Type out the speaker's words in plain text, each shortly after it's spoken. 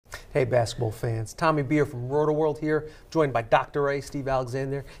Hey, basketball fans. Tommy Beer from Rotoworld here, joined by Dr. A, Steve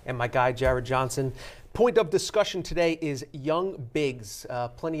Alexander, and my guy, Jared Johnson. Point of discussion today is young bigs.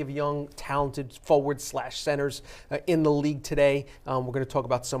 Plenty of young, talented forward/centers in the league today. We're going to talk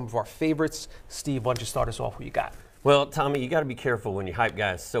about some of our favorites. Steve, why don't you start us off? Who you got? Well, Tommy, you got to be careful when you hype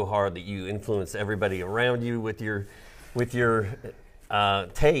guys so hard that you influence everybody around you with your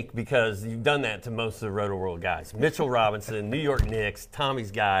take, because you've done that to most of the Rotoworld guys. Mitchell Robinson, New York Knicks,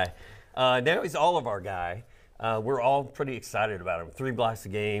 Tommy's guy. Now he's all of our guy. We're all pretty excited about him. 3 blocks a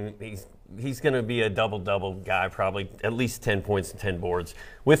game. He's going to be a double-double guy, probably at least 10 points and 10 boards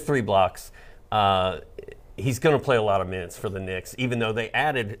with 3 blocks. He's going to play a lot of minutes for the Knicks, even though they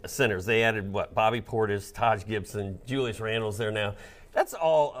added centers. They added, Bobby Portis, Taj Gibson, Julius Randle's there now. That's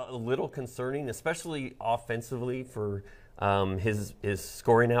all a little concerning, especially offensively for his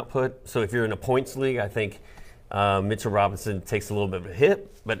scoring output. So if you're in a points league, I think Mitchell Robinson takes a little bit of a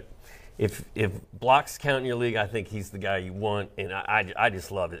hit. But if blocks count in your league, I think he's the guy you want, and I just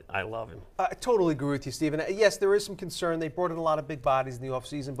love it. I love him. I totally agree with you, Stephen. Yes, there is some concern. They brought in a lot of big bodies in the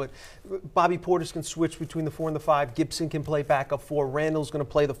offseason, but Bobby Portis can switch between the 4 and the 5. Gibson can play backup 4. Randall's going to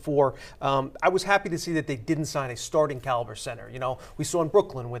play the 4. I was happy to see that they didn't sign a starting caliber center. You know, we saw in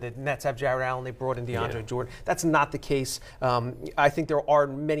Brooklyn where the Nets have Jared Allen. They brought in DeAndre Jordan. That's not the case. I think there are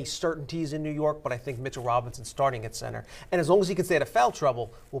many certainties in New York, but I think Mitchell Robinson's starting at center. And as long as he can stay out of foul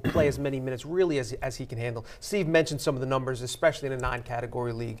trouble, will play as many minutes really as he can handle. Steve mentioned some of the numbers, especially in a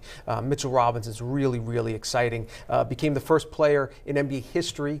 9-category league. Mitchell Robinson's really, really exciting. Became the first player in NBA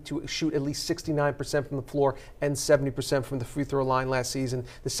history to shoot at least 69% from the floor and 70% from the free throw line last season.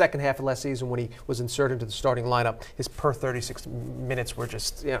 The second half of last season, when he was inserted into the starting lineup, his per 36 minutes were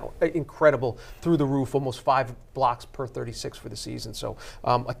just incredible, through the roof, almost 5 blocks per 36 for the season. So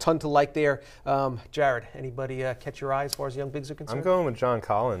a ton to like there. Jared, anybody catch your eye as far as young bigs are concerned? I'm going with John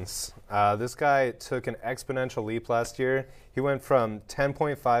Collins. This guy took an exponential leap last year. He went from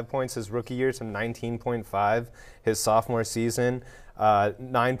 10.5 points his rookie year to 19.5 his sophomore season,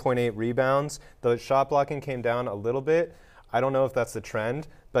 9.8 rebounds. The shot blocking came down a little bit. I don't know if that's the trend,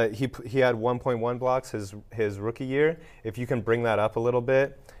 but he had 1.1 blocks his rookie year. If you can bring that up a little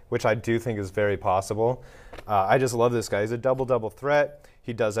bit, which I do think is very possible. I just love this guy. He's a double-double threat.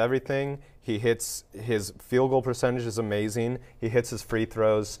 He does everything. He hits, his field goal percentage is amazing. He hits his free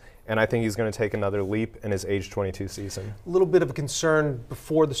throws, and I think he's going to take another leap in his age 22 season. A little bit of a concern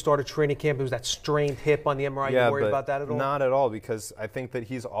before the start of training camp. It was that strained hip on the MRI. Yeah, you worried about that at all? Not at all, because I think that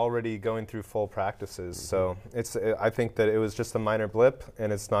he's already going through full practices. So I think that it was just a minor blip,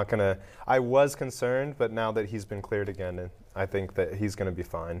 and it's not going to – I was concerned, but now that he's been cleared again, I think that he's going to be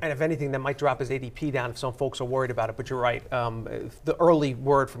fine. And if anything, that might drop his ADP down if some folks are worried about it. But you're right. The early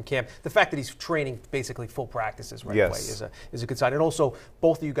word from camp, the fact that he's training basically full practices right away is a good sign. And also,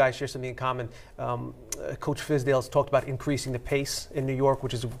 both of you guys share something in common. Coach Fizdale's talked about increasing the pace in New York,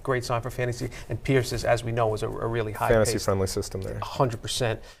 which is a great sign for fantasy. And Pierce's, as we know, is a really high fantasy-friendly system there.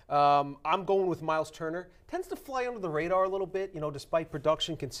 100%. I'm going with Miles Turner. Tends to fly under the radar a little bit, despite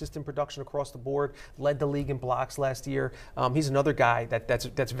production, consistent production across the board. Led the league in blocks last year. He's another guy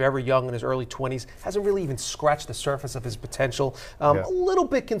that's very young, in his early 20s. Hasn't really even scratched the surface of his potential. A little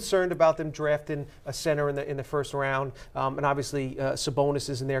bit concerned about them drafting a center in the first round. And obviously, Sabonis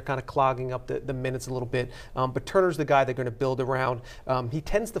is in there kind of clogging up the minutes a little bit. But Turner's the guy they're going to build around. He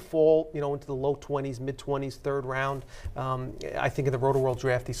tends to fall, into the low 20s, mid-20s, third round. I think in the Rotoworld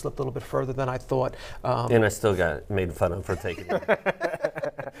draft, he slipped a little bit further than I thought. And I still got made fun of for taking it.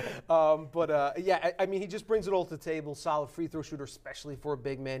 I mean, he just brings it all to the table. Solid free throw shooter, especially for a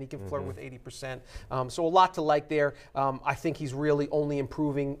big man. He can flirt with 80%. So a lot to like there. I think he's really only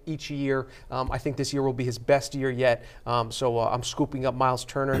improving each year. I think this year will be his best year yet. So I'm scooping up Miles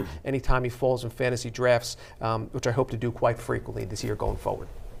Turner anytime he falls in fantasy drafts, which I hope to do quite frequently this year going forward.